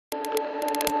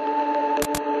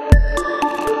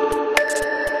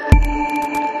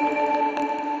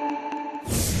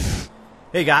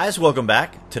Hey guys, welcome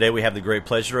back. Today we have the great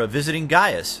pleasure of visiting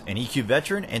Gaius, an EQ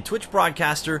veteran and Twitch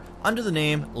broadcaster under the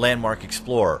name Landmark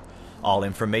Explorer. All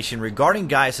information regarding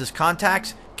Gaius's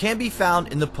contacts can be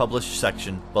found in the published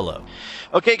section below.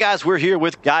 Okay guys, we're here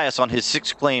with Gaius on his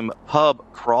 6th claim pub,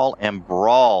 crawl, and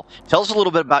brawl. Tell us a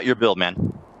little bit about your build,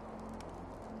 man.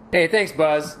 Hey, thanks,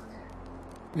 Buzz.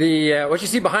 What you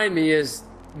see behind me is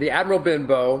the Admiral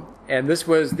Benbow, and this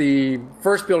was the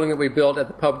first building that we built at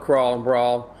the pub, crawl, and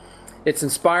brawl. It's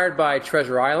inspired by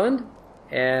Treasure Island,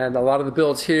 and a lot of the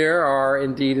builds here are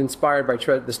indeed inspired by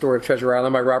the story of Treasure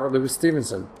Island by Robert Louis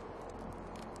Stevenson.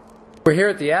 We're here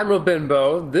at the Admiral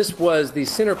Benbow. This was the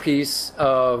centerpiece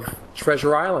of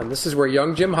Treasure Island. This is where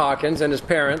young Jim Hawkins and his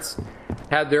parents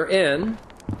had their inn,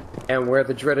 and where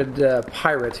the dreaded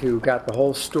pirate who got the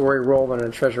whole story rolling on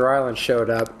Treasure Island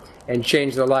showed up and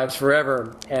changed their lives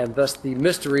forever, and thus the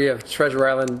mystery of Treasure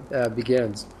Island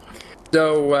begins.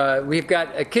 So we've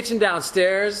got a kitchen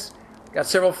downstairs, got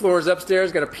several floors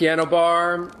upstairs, got a piano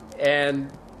bar, and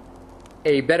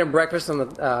a bed and breakfast on the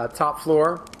top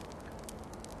floor.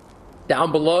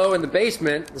 Down below in the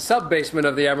basement, the sub-basement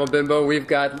of the Admiral Benbow, we've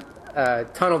got a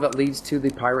tunnel that leads to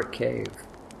the Pirate Cave.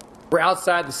 We're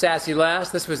outside the Sassy Lass.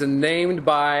 This was named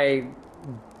by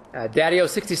Daddy-O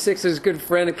 66's good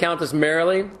friend, Countess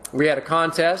Merrily. We had a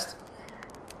contest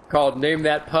called Name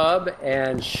That Pub,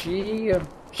 and she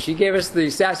gave us the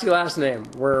Sassy Lass name.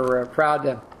 We're proud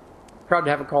to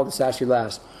have it called the Sassy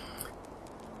Lass.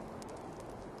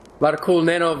 A lot of cool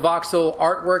nano-voxel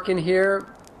artwork in here.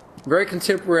 Very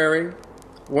contemporary.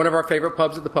 One of our favorite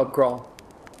pubs at the pub crawl.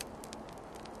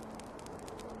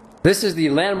 This is the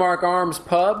Landmark Arms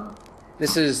pub.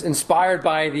 This is inspired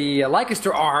by the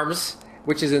Leicester Arms,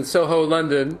 which is in Soho,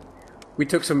 London. We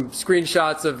took some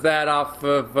screenshots of that off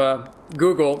of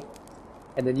Google,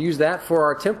 and then used that for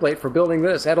our template for building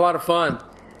this. Had a lot of fun.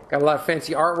 Got a lot of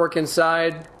fancy artwork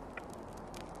inside.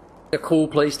 A cool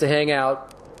place to hang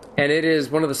out. And it is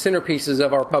one of the centerpieces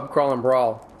of our pub crawl and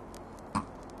brawl.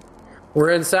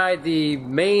 We're inside the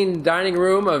main dining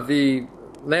room of the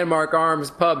Landmark Arms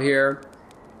pub here.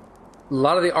 A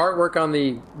lot of the artwork on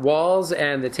the walls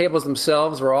and the tables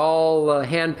themselves were all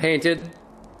hand painted.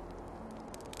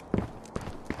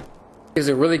 It's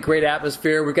a really great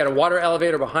atmosphere. We've got a water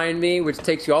elevator behind me, which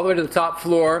takes you all the way to the top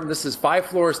floor. This is 5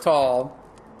 floors tall.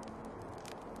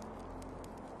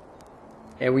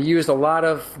 And we used a lot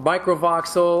of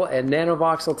microvoxel and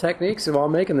nanovoxel techniques while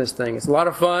making this thing. It's a lot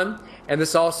of fun. And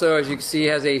this also, as you can see,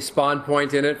 has a spawn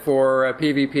point in it for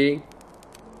PvP.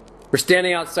 We're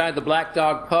standing outside the Black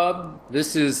Dog pub.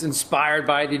 This is inspired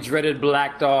by the dreaded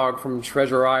Black Dog from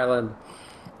Treasure Island.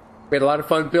 We had a lot of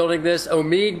fun building this.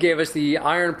 Omid gave us the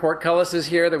iron portcullises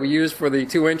here that we used for the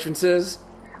 2 entrances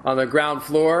on the ground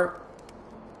floor.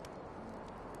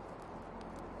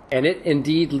 And it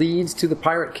indeed leads to the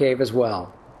Pirate Cave as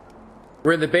well.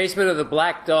 We're in the basement of the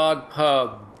Black Dog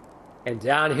pub. And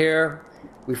down here,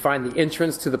 we find the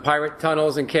entrance to the pirate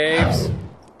tunnels and caves.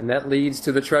 And that leads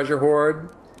to the treasure hoard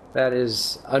that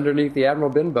is underneath the Admiral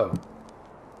Benbow.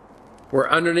 We're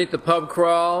underneath the pub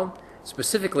crawl.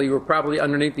 Specifically, we're probably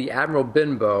underneath the Admiral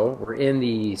Benbow. We're in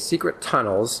the secret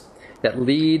tunnels that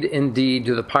lead indeed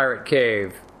to the Pirate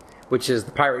Cave, which is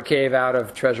the Pirate Cave out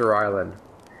of Treasure Island.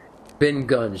 Ben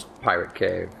Gunn's Pirate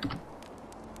Cave.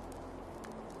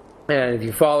 And if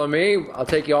you follow me, I'll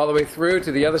take you all the way through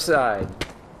to the other side.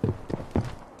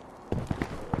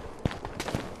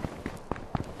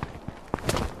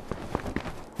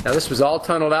 Now this was all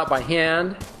tunneled out by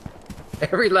hand,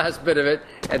 every last bit of it,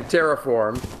 and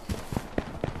terraformed.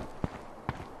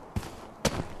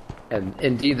 And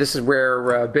indeed, this is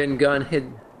where Ben Gunn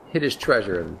hid his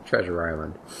treasure in Treasure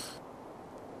Island.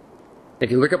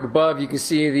 If you look up above, you can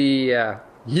see the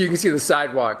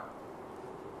sidewalk.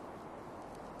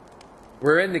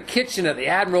 We're in the kitchen of the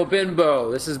Admiral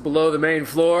Benbow. This is below the main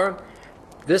floor.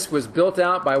 This was built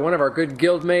out by one of our good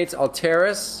guildmates,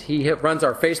 Alteris. He runs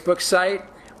our Facebook site,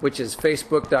 which is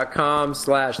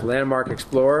facebook.com/Landmark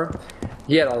Explorer.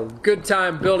 He had a good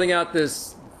time building out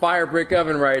this fire brick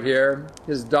oven right here.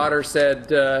 His daughter said,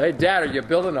 hey Dad, are you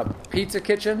building a pizza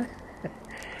kitchen?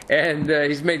 And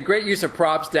he's made great use of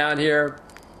props down here.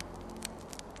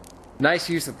 Nice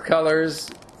use of colors,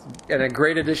 and a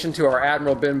great addition to our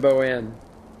Admiral Benbow Inn.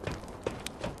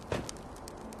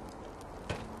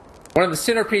 One of the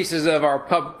centerpieces of our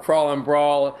pub crawl and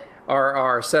brawl are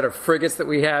our set of frigates that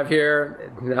we have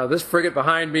here. Now this frigate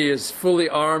behind me is fully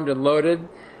armed and loaded.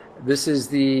 This is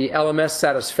the LMS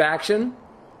Satisfaction.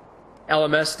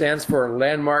 LMS stands for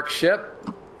Landmark Ship.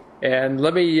 And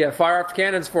let me fire off the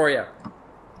cannons for you.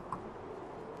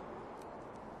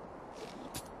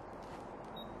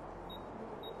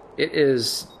 It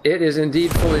is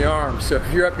indeed fully armed. So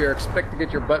if you're up here, expect to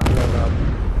get your butt blown up.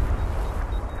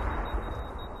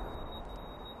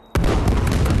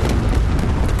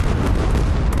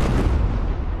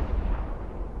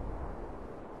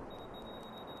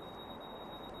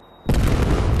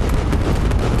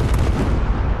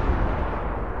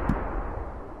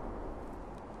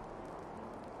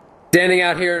 Standing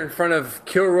out here in front of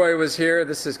Kilroy was here.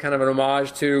 This is kind of an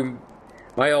homage to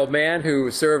my old man who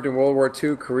served in World War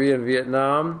II, Korea and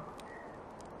Vietnam.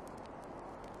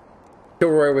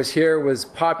 Kilroy was here, was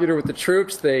popular with the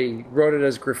troops. They wrote it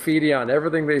as graffiti on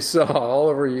everything they saw all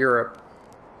over Europe.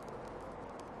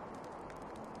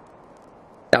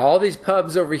 Now all these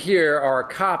pubs over here are a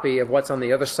copy of what's on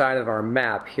the other side of our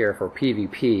map here for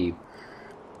PvP.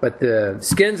 But the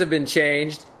skins have been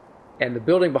changed. And the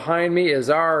building behind me is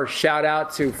our shout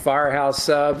out to Firehouse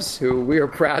Subs, who we are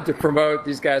proud to promote.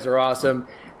 These guys are awesome.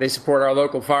 They support our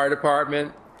local fire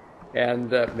department and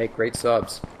make great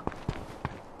subs.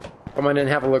 Come on in and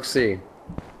have a look-see. All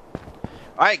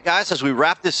right, guys, as we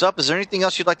wrap this up, is there anything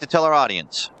else you'd like to tell our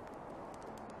audience?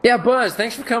 Yeah, Buzz,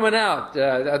 thanks for coming out.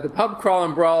 The Pub Crawl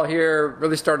and Brawl here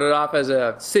really started off as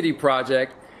a city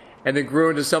project and then grew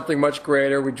into something much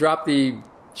greater. We dropped the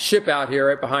ship out here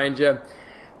right behind you.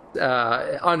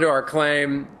 Under our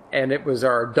claim, and it was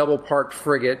our double-parked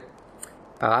frigate.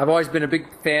 I've always been a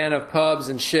big fan of pubs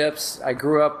and ships. I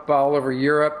grew up all over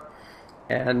Europe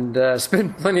and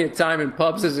spent plenty of time in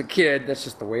pubs as a kid. That's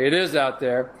just the way it is out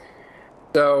there.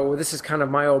 So this is kind of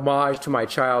my homage to my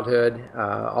childhood,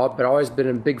 but always been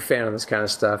a big fan of this kind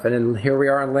of stuff. And then here we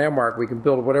are on Landmark. We can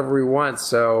build whatever we want,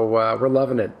 so we're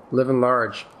loving it, living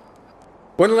large.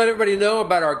 Want to let everybody know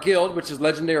about our guild, which is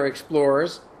Legendary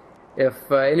Explorers.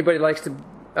 If anybody likes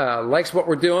what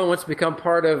we're doing, wants to become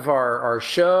part of our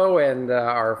show and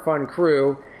our fun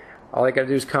crew, all they got to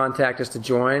do is contact us to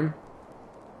join.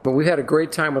 But we've had a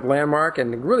great time with Landmark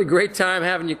and a really great time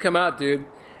having you come out, dude.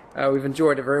 We've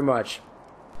enjoyed it very much.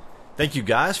 Thank you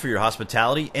guys for your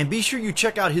hospitality, and be sure you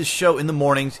check out his show in the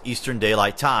mornings, Eastern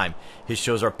Daylight Time. His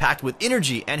shows are packed with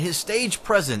energy, and his stage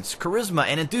presence, charisma,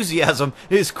 and enthusiasm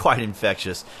is quite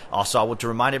infectious. Also, I want to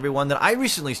remind everyone that I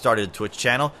recently started a Twitch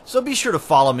channel, so be sure to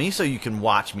follow me so you can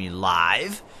watch me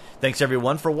live. Thanks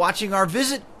everyone for watching our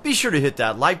visit. Be sure to hit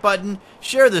that like button,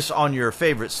 share this on your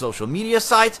favorite social media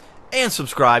sites, and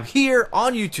subscribe here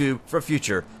on YouTube for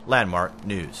future Landmark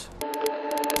news.